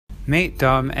Meet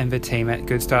Dom and the team at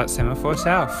Goodstart Semaphore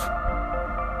South.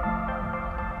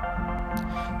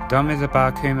 Dom is a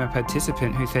Barkuma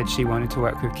participant who said she wanted to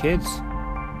work with kids.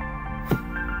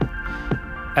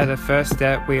 As a first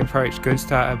step, we approached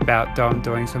Goodstart about Dom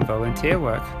doing some volunteer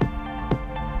work.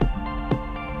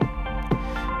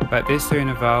 But this soon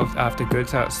evolved after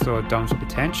Goodstart saw Dom's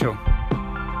potential,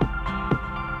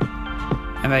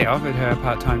 and they offered her a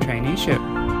part-time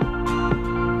traineeship.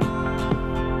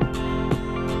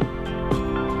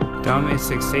 Dom is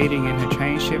succeeding in her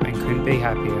traineeship and couldn't be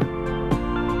happier.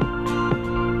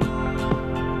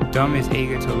 Dom is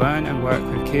eager to learn and work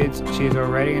with kids. She is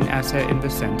already an asset in the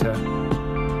centre.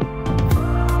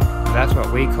 That's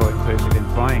what we call inclusive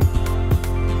employing.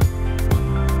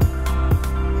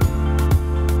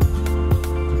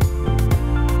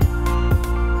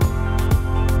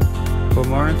 For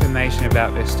more information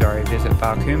about this story, visit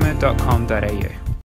barkuma.com.au.